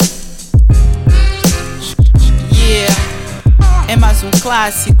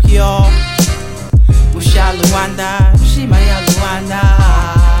clássico, yo. Muxa Luanda, Shima ya Luanda.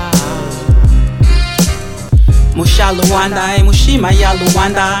 Muxa Luanda, Mushima ya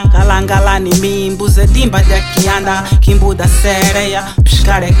Luanda. Galangala ni mimbuze dimba de kianda. Kimbuda sereia,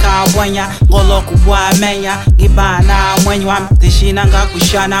 piscare kawanha. Goloku bua menha, gibana mwenhwa. Tishina nga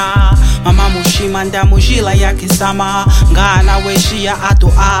kushana. Mama mushima nda mujila ya kisama. Ngana wejia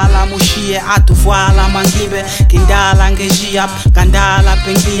atu ala mushie atu voala mangibe. Kindala ngejia, kandala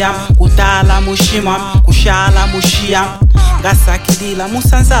pengia. Kutala mushima, kushala mushia. Gasa kidila,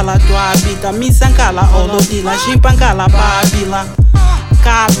 musanzala tuabita. Misankala olodila, jimpankala babila.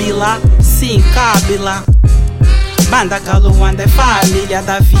 Kabila, sim, kabila. Banda Luanda é família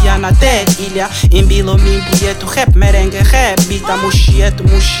da Viana até ilha. Embilo, mimbuieto, rap, merengue, rebita. Muxieto,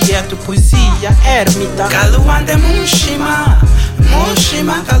 muxieto, poesia, ermita. Luanda é muxima,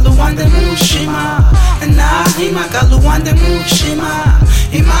 muxima. Luanda é muxima. Na rima, Luanda é muxima.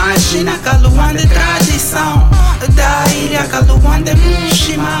 Imagina, Luanda é tradição da ilha. Luanda é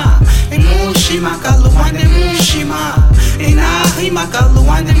muxima, muxima. Luanda é muxima. E na rima,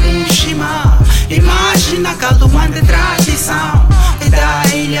 Luanda é muxima. Imagina, Luanda é tradição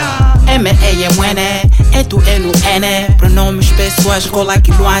da ilha. M.E. é muene, é tu é no N. Pronomes pessoas, cola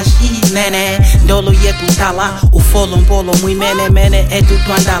que luas e nene. Dolo e tu tá lá, o folon bolo mui mene mene. É tu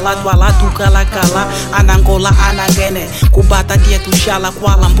anda lá, tu ala tu cala cala. Anangola anangene, kubata die tu xala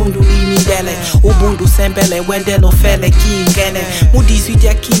kuala mbundu limindele. O bundu sembele, wendelo fele kingene. O 18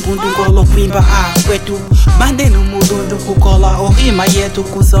 aqui bundu golo quimba a kwetu. Bande no mudundu kukola o rima yetu.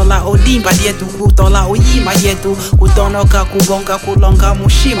 Kuzola o dimba yetu, kutola o yima yetu. Kutonoka kubonga kulonga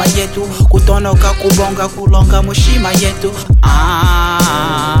mushima yetu. Kutonoka kubonga kulonga mushima yetu.